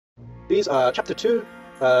These are Chapter 2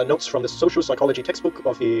 notes from the Social Psychology textbook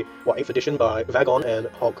of the 8th edition by Vaughan and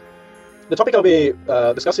Hogg. The topic I'll be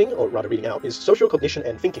discussing, or rather reading out, is social cognition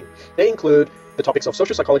and thinking. They include the topics of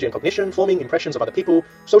social psychology and cognition, forming impressions of other people,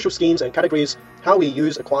 social schemes and categories, how we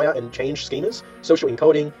use, acquire and change schemas, social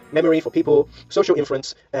encoding, memory for people, social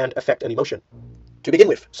inference, and affect and emotion. To begin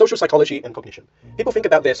with, social psychology and cognition. People think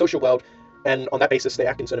about their social world, and on that basis they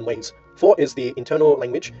act in certain ways. Thought is the internal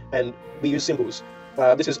language, and we use symbols.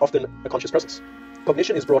 This is often a conscious process.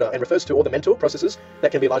 Cognition is broader and refers to all the mental processes that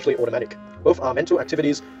can be largely automatic. Both are mental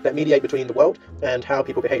activities that mediate between the world and how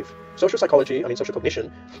people behave. Social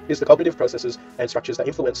cognition, is the cognitive processes and structures that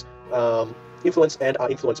influence and are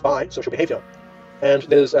influenced by social behavior. And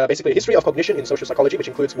there's basically a history of cognition in social psychology, which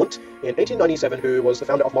includes Wundt in 1897, who was the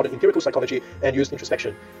founder of modern empirical psychology and used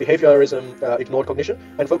introspection. Behaviorism ignored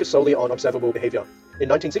cognition and focused solely on observable behavior. In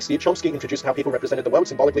 1960, Chomsky introduced how people represented the world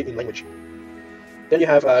symbolically in language. Then you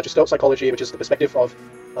have Gestalt psychology, which is the perspective of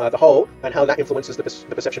the whole and how that influences the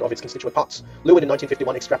perception of its constituent parts. Lewin in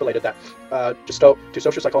 1951 extrapolated that Gestalt to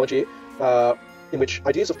social psychology, in which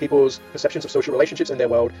ideas of people's perceptions of social relationships in their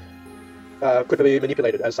world could be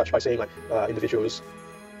manipulated as such by saying individuals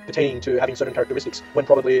pertaining to having certain characteristics when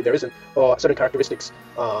probably there isn't, or certain characteristics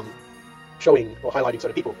showing or highlighting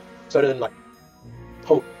certain people, certain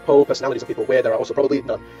whole personalities of people where there are also probably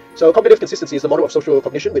none. So cognitive consistency is the model of social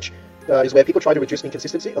cognition, which is where people try to reduce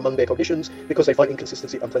inconsistency among their cognitions because they find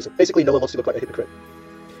inconsistency unpleasant. Basically, no one wants to look like a hypocrite.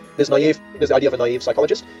 There's the idea of a naive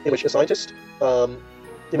psychologist, in which it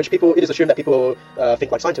is assumed that people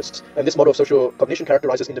think like scientists, and this model of social cognition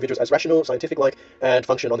characterizes individuals as rational, scientific-like, and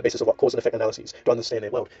function on the basis of cause and effect analyses to understand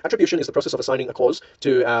their world. Attribution is the process of assigning a cause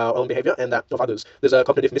to our own behavior and that of others. There's a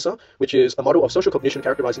cognitive missa, which is a model of social cognition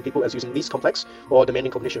characterizing people as using least complex or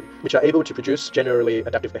demanding cognition, which are able to produce generally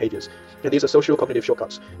adaptive behaviors. And these are social cognitive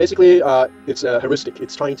shortcuts. Basically, it's a heuristic.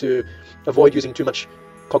 It's trying to avoid using too much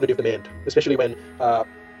cognitive demand, especially when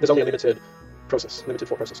there's only a limited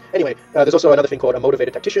thought process. Anyway, there's also another thing called a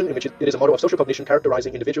motivated tactician, in which it is a model of social cognition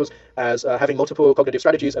characterizing individuals as having multiple cognitive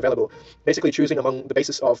strategies available, basically choosing among the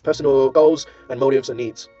basis of personal goals and motives and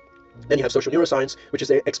needs. Then you have social neuroscience, which is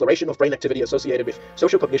the exploration of brain activity associated with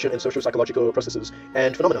social cognition and social psychological processes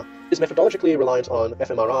and phenomena. It's methodologically reliant on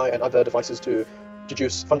fMRI and other devices to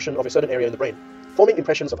deduce function of a certain area in the brain. Forming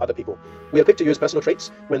impressions of other people. We are quick to use personal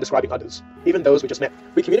traits when describing others, even those we just met.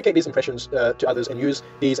 We communicate these impressions to others and use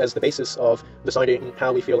these as the basis of deciding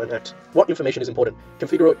how we feel and act. What information is important? The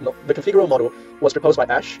configural model was proposed by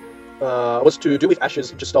Ash, was to do with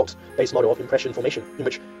Ash's Gestalt-based model of impression formation, in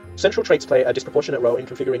which central traits play a disproportionate role in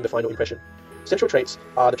configuring the final impression. Central traits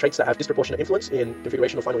are the traits that have disproportionate influence in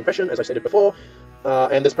configuration of final impression, as I stated before,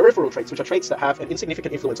 and there's peripheral traits, which are traits that have an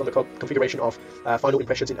insignificant influence on the configuration of final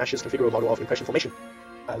impressions in Ash's configural model of impression formation,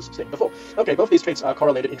 as stated before. Okay, both these traits are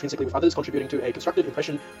correlated intrinsically with others, contributing to a constructed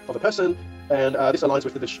impression of a person, and this aligns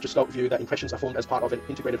with the Gestalt view that impressions are formed as part of an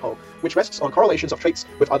integrated whole, which rests on correlations of traits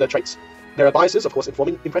with other traits. There are biases, of course, in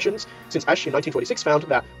forming impressions, since Ash in 1946 found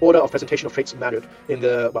that order of presentation of traits mattered in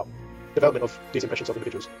the, development of these impressions of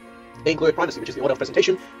individuals. They include primacy, which is the order of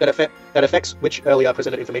presentation that affects which earlier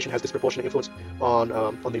presented information has disproportionate influence on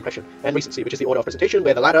the impression, and recency, which is the order of presentation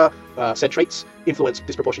where the latter said traits influence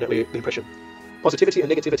disproportionately the impression. Positivity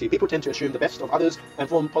and negativity. People tend to assume the best of others and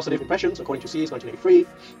form positive impressions, according to C's 1983,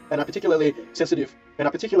 and are particularly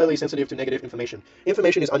sensitive to negative information.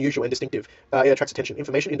 Information is unusual and distinctive. It attracts attention.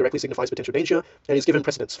 Information indirectly signifies potential danger and is given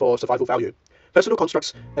precedence for survival value. Personal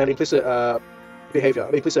constructs and implicit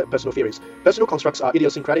personal theories. Personal constructs are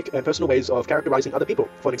idiosyncratic and personal ways of characterizing other people.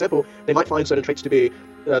 For an example, they might find certain traits to be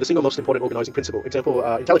the single most important organizing principle. Example,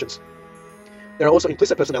 intelligence. There are also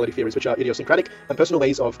implicit personality theories, which are idiosyncratic and personal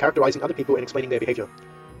ways of characterizing other people and explaining their behavior,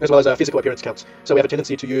 as well as physical appearance counts. So we have a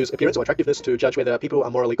tendency to use appearance or attractiveness to judge whether people are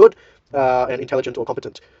morally good and intelligent or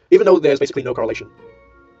competent, even though there's basically no correlation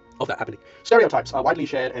of that happening. Stereotypes are widely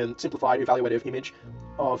shared and simplified evaluative image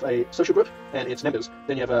of a social group and its members.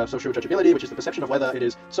 Then you have a social judgeability, which is the perception of whether it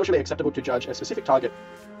is socially acceptable to judge a specific target.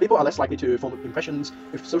 People are less likely to form impressions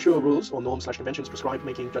if social rules or norms/conventions prescribe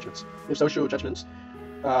making judgments.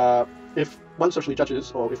 If one socially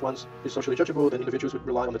judges, or if one is socially judgeable, then individuals would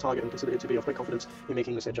rely on the target and consider it to be of great confidence in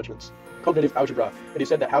making the said judgments. Cognitive algebra. It is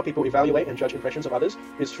said that how people evaluate and judge impressions of others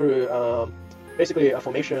is through basically a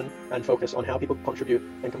formation and focus on how people contribute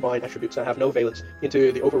and combine attributes that have no valence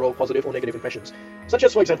into the overall positive or negative impressions. Such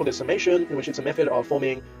as, for example, there's summation, in which it's a method of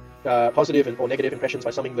forming positive or negative impressions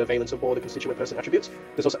by summing the valence of all the constituent person attributes.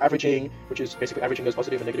 There's also averaging, which is basically averaging those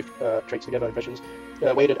positive and negative traits together, impressions.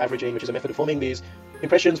 Weighted averaging, which is a method of forming these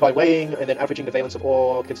impressions by weighing and then averaging the valence of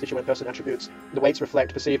all constituent person attributes. The weights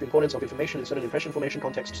reflect perceived importance of information in certain impression formation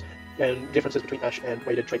contexts and differences between Ash and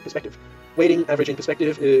weighted trait perspective. Weighting averaging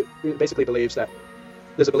perspective basically believes that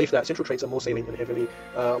there's a belief that central traits are more salient and heavily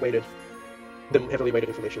weighted than heavily weighted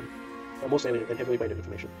information. More salient and heavily weighted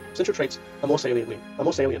information. Central traits are more salient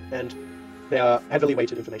and they are heavily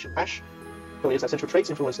weighted information. Ash believes that central traits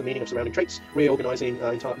influence the meaning of surrounding traits, reorganizing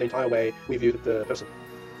the entire way we view the person.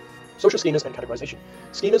 Social schemas and categorization.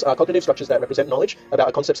 Schemas are cognitive structures that represent knowledge about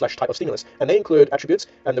a concept/type of stimulus, and they include attributes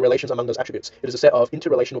and the relations among those attributes. It is a set of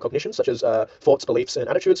interrelational cognitions, such as thoughts, beliefs, and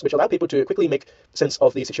attitudes, which allow people to quickly make sense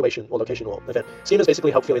of the situation or location or event. Schemas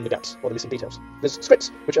basically help fill in the gaps or the missing details. There's scripts,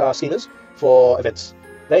 which are schemas for events.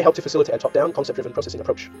 They help to facilitate a top-down, concept-driven processing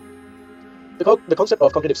approach. The concept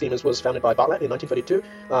of cognitive schemas was founded by Bartlett in 1932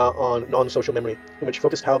 on non-social memory, in which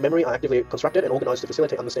focused how memory are actively constructed and organized to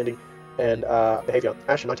facilitate understanding and behavior.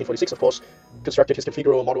 Ash in 1946, of course, constructed his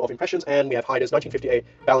configural model of impressions, and we have Heider's 1958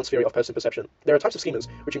 balance theory of person perception. There are types of schemas,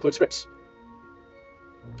 which include scripts,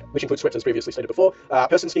 as previously stated before.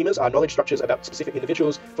 Person schemas are knowledge structures about specific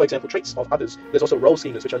individuals, for example, traits of others. There's also role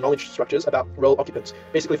schemas, which are knowledge structures about role occupants.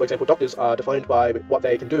 Basically, for example, doctors are defined by what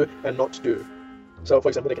they can do and not do. So, for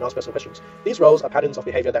example, they can ask personal questions. These roles are patterns of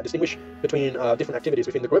behavior that distinguish between different activities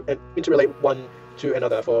within the group and interrelate one to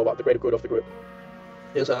another for the greater good of the group.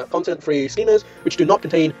 There's content-free schemas, which do not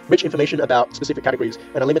contain rich information about specific categories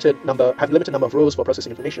and have a limited number of rules for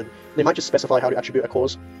processing information. They might just specify how to attribute a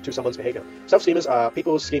cause to someone's behavior. Self-schemas are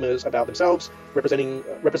people's schemas about themselves,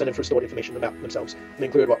 represented through stored information about themselves. They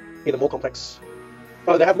include they have more complex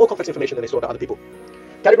information than they store about other people.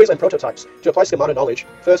 Categories and prototypes. To apply schemata knowledge,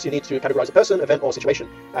 first you need to categorize a person, event, or situation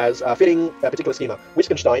as fitting a particular schema.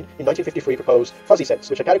 Wittgenstein in 1953 proposed fuzzy sets,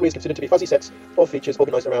 which are categories considered to be fuzzy sets or features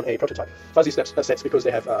organized around a prototype. Fuzzy sets because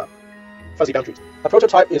they have fuzzy boundaries. A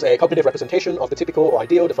prototype is a cognitive representation of the typical or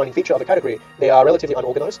ideal defining feature of a category. They are relatively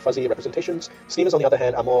unorganized, fuzzy representations. Schemas, on the other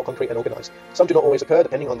hand, are more concrete and organized. Some do not always occur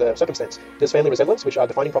depending on the circumstance. There's family resemblance, which are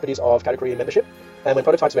defining properties of category membership, and when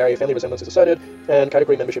prototypes vary, family resemblance is asserted, and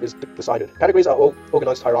category membership is decided. Categories are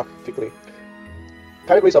organized hierarchically.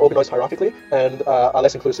 And are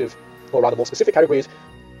less inclusive, or rather more specific categories,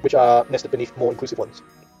 which are nested beneath more inclusive ones.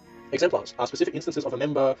 Exemplars are specific instances of a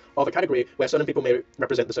member of a category where certain people may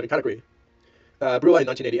represent the certain category. Brewer in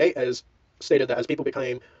 1988 has stated that as people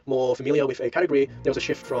became more familiar with a category, there was a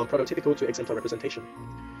shift from prototypical to exemplar representation.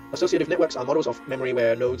 Associative networks are models of memory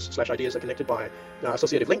where nodes/ideas are connected by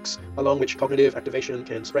associative links, along which cognitive activation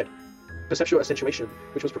can spread. Perceptual accentuation,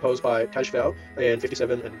 which was proposed by Tajfel in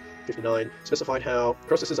 57 and 59, specified how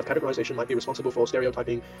processes of categorization might be responsible for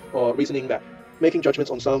stereotyping or reasoning that, making judgments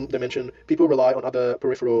on some dimension, people rely on other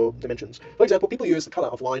peripheral dimensions. For example, people use the color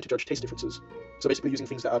of wine to judge taste differences. So basically using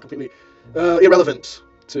things that are completely irrelevant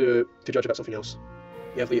to judge about something else.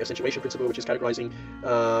 You have the accentuation principle, which is categorizing,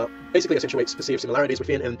 basically accentuates perceived similarities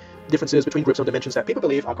within and differences between groups on dimensions that people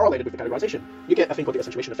believe are correlated with the categorization. You get a thing called the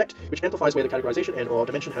accentuation effect, which amplifies where the categorization and/or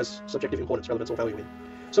dimension has subjective importance, relevance, or value in.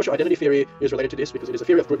 Social identity theory is related to this because it is a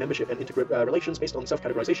theory of group membership and intergroup relations based on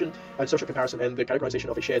self-categorization and social comparison and the categorization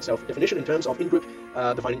of a shared self-definition in terms of in-group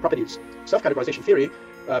defining properties. Self-categorization theory,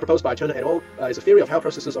 proposed by Turner et al., is a theory of how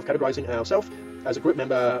processes of categorizing ourselves as a group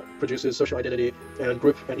member produces social identity and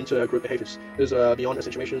group and intergroup behaviors. There's beyond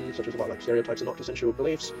accentuation, such as like stereotypes are not essential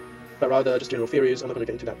beliefs, but rather just general theories. I'm not going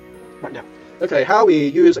to get into that right now. Okay, how we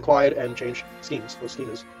use acquired and change schemes or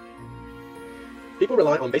schemas. People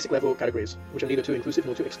rely on basic level categories, which are neither too inclusive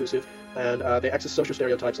nor too exclusive, and they access social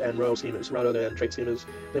stereotypes and role schemas rather than trait schemas.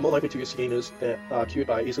 They're more likely to use schemas that are cued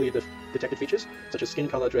by easily detected features, such as skin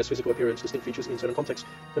color, dress, physical appearance, distinct features in certain contexts,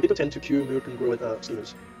 and people tend to cue mood congruent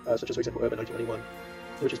schemas, such as, for example, Urban 1991,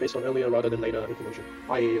 which is based on earlier rather than later information,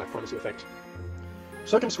 i.e. like primacy effect.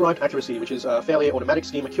 Circumscribed accuracy, which is a fairly automatic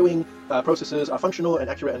schema queuing processes are functional and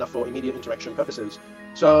accurate enough for immediate interaction purposes.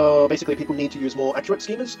 So basically people need to use more accurate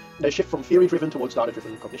schemas. They shift from theory-driven towards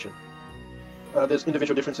data-driven cognition. There's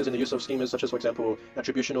individual differences in the use of schemas, such as, for example,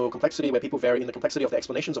 attributional complexity, where people vary in the complexity of the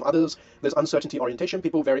explanations of others. There's uncertainty orientation,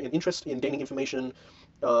 people vary in interest in gaining information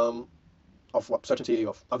of certainty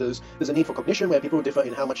of others. There's a need for cognition, where people differ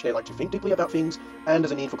in how much they like to think deeply about things, and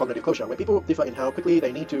there's a need for cognitive closure, where people differ in how quickly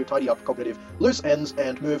they need to tidy up cognitive loose ends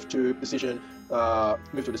and move to a decision.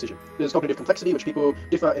 There's cognitive complexity, which people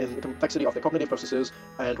differ in the complexity of their cognitive processes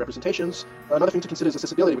and representations. Another thing to consider is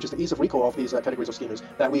accessibility, which is the ease of recall of these categories or schemas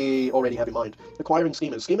that we already have in mind. Acquiring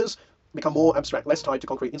schemas. Schemas become more abstract, less tied to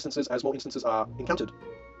concrete instances as more instances are encountered.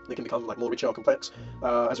 They can become like more richer or complex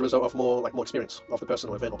as a result of more experience of the person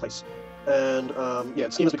or event or place. And yeah,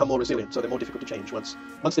 schemas become more resilient, so they're more difficult to change once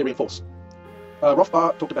they're reinforced.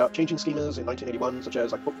 Rothbard talked about changing schemas in 1981, such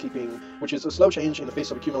as like bookkeeping, which is a slow change in the face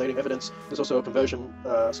of accumulating evidence. There's also conversion,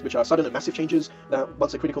 which are sudden and massive changes that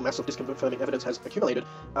once a critical mass of disconfirming evidence has accumulated,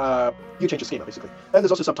 you change the schema, basically. And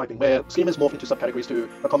there's also subtyping, where schemas morph into subcategories to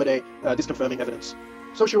accommodate disconfirming evidence.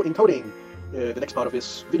 Social encoding, the next part of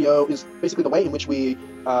this video, is basically the way in which we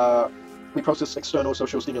process external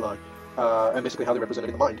social stimuli. And basically how they're represented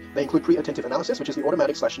in the mind. They include pre-attentive analysis, which is the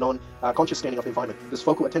automatic / non-conscious scanning of the environment. There's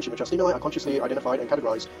focal attention, which are stimuli are consciously identified and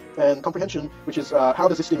categorized. And comprehension, which is how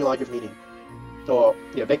does this stimuli give meaning? Or,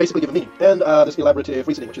 yeah, they basically give a meaning. And there's elaborative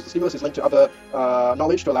reasoning, which is the stimulus is linked to other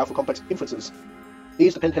knowledge to allow for complex inferences.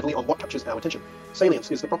 These depend heavily on what captures our attention.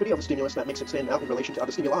 Salience is the property of the stimulus that makes it stand out in relation to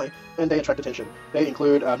other stimuli, and they attract attention. They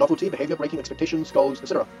include novelty, behavior, breaking expectations, goals,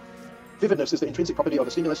 etc. Vividness is the intrinsic property of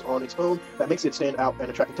the stimulus on its own that makes it stand out and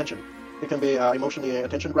attract attention. It can be emotionally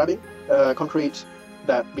attention-grabbing, concrete,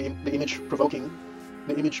 that the image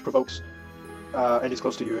provokes and is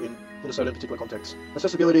close to you in a certain particular context.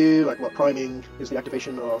 Accessibility, like priming, is the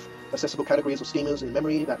activation of accessible categories or schemas in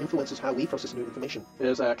memory that influences how we process new information.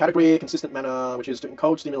 There's a category consistent manner, which is to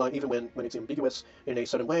encode stimuli even when it's ambiguous in a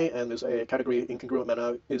certain way, and there's a category incongruent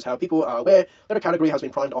manner, is how people are aware that a category has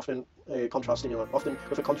been primed, often with a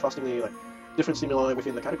contrastingly different stimuli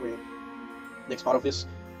within the category. Next part of this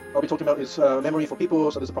I'll be talking about is memory for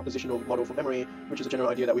people. So there's a propositional model for memory, which is a general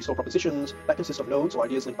idea that we store propositions that consist of nodes or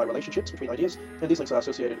ideas linked by relationships between ideas, and these links are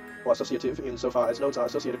associated or associative insofar as nodes are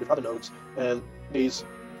associated with other nodes, and these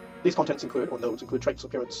contents nodes include traits,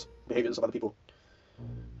 appearance, behaviors of other people.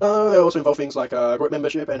 They also involve things like group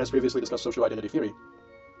membership, and as previously discussed, social identity theory.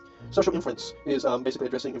 Social inference is basically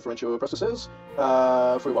addressing inferential processes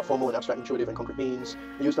through formal and abstract, intuitive, and concrete means.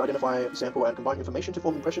 They use to identify, sample, and combine information to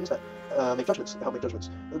form impressions that help make judgments.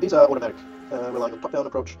 These are automatic, relying on top-down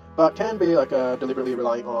approach, but can be deliberately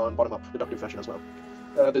relying on bottom-up, deductive fashion as well.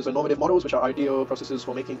 There's normative models, which are ideal processes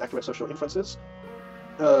for making accurate social inferences.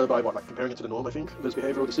 By comparing it to the norm, I think. There's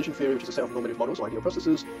behavioral decision theory, which is a set of normative models or ideal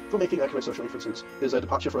processes for making accurate social inferences. There's a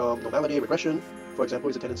departure from normality. Regression, for example,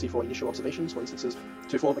 is a tendency for initial observations, for instances,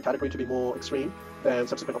 to form a category to be more extreme than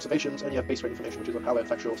subsequent observations, and you have base rate information, which is a palette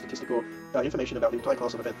factual, statistical information about the entire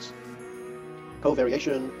class of events.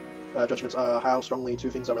 Covariation, judgments are how strongly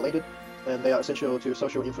two things are related, and they are essential to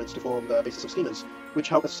social inference to form the basis of schemas, which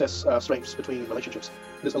help assess strengths between relationships.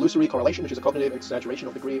 There's illusory correlation, which is a cognitive exaggeration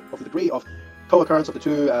of the degree of co-occurrence of the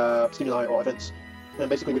two stimuli or events. And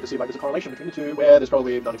basically we can see there's a correlation between the two where there's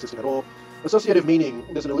probably non-existing at all. Associative meaning,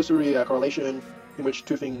 there's an illusory correlation in which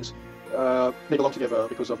two things they belong together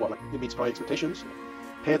because of it meets prior expectations.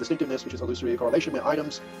 Pair distinctiveness, which is illusory correlation where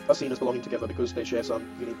items are seen as belonging together because they share some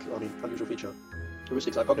unique, unusual feature.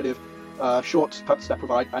 Heuristics are cognitive shortcuts that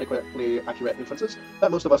provide adequately accurate inferences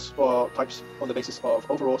that most of us or types on the basis of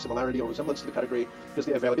overall similarity or resemblance to the category. There's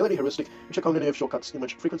the availability heuristic, which are cognitive shortcuts in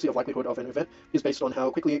which frequency of likelihood of an event is based on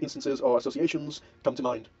how quickly instances or associations come to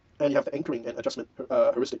mind. And you have the anchoring and adjustment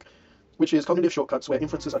heuristic, which is cognitive shortcuts where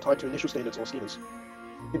inferences are tied to initial standards or schemas.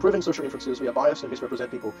 In proving social inferences, we are biased and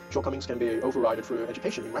misrepresent people. Shortcomings can be overridden through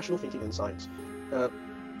education in rational thinking and science. Then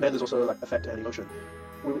there's also affect and emotion,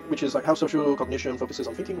 which is how social cognition focuses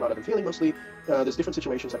on thinking rather than feeling mostly. There's different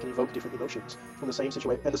situations that can evoke different emotions from the same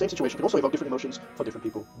situation, and the same situation can also evoke different emotions for different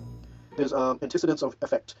people. There's antecedents of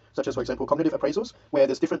affect, such as, for example, cognitive appraisals, where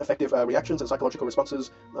there's different affective reactions and psychological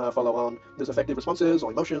responses follow on. There's affective responses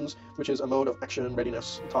or emotions, which is a mode of action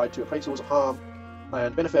readiness tied to appraisals of harm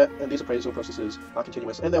and benefit, and these appraisal processes are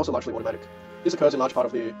continuous, and they're also largely automatic. This occurs in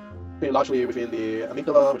largely within the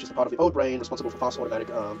amygdala, which is the part of the old brain responsible for fast automatic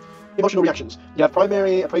emotional reactions. You have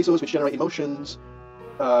primary appraisals, which generate emotions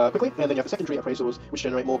quickly, and then you have the secondary appraisals, which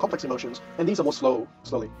generate more complex emotions, and these are more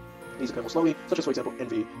slowly. These occur more slowly, such as, for example,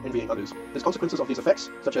 envying others. There's consequences of these effects,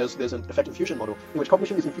 such as there's an effect infusion model, in which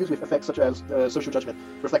cognition is infused with effects such as social judgment,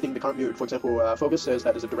 reflecting the current mood. For example, Phobos says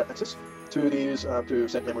that there's a direct access to these, to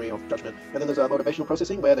set memory of judgment. And then there's motivational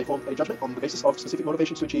processing, where they form a judgment on the basis of specific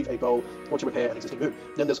motivations to achieve a goal or to repair an existing mood.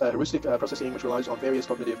 Then there's heuristic processing, which relies on various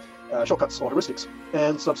cognitive shortcuts or heuristics,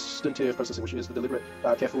 and substantive processing, which is the deliberate,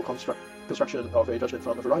 careful construction of a judgment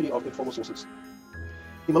from a variety of informal sources.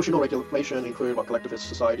 Emotional regulation include what collectivist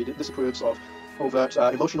society disapproves of overt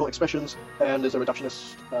emotional expressions, and there's a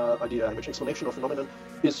reductionist idea in which explanation of phenomenon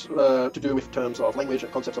is to do with terms of language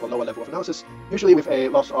and concepts of a lower level of analysis, usually with a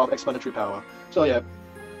loss of explanatory power. So yeah,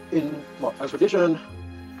 as with vision,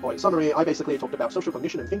 or in summary, I basically talked about social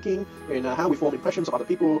cognition and thinking, in how we form impressions of other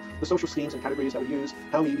people, the social schemes and categories that we use,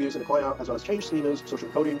 how we use and acquire, as well as change schemas, social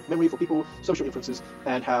encoding, memory for people, social influences,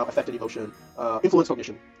 and how affect and emotion influence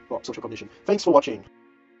cognition, or social cognition. Thanks for watching.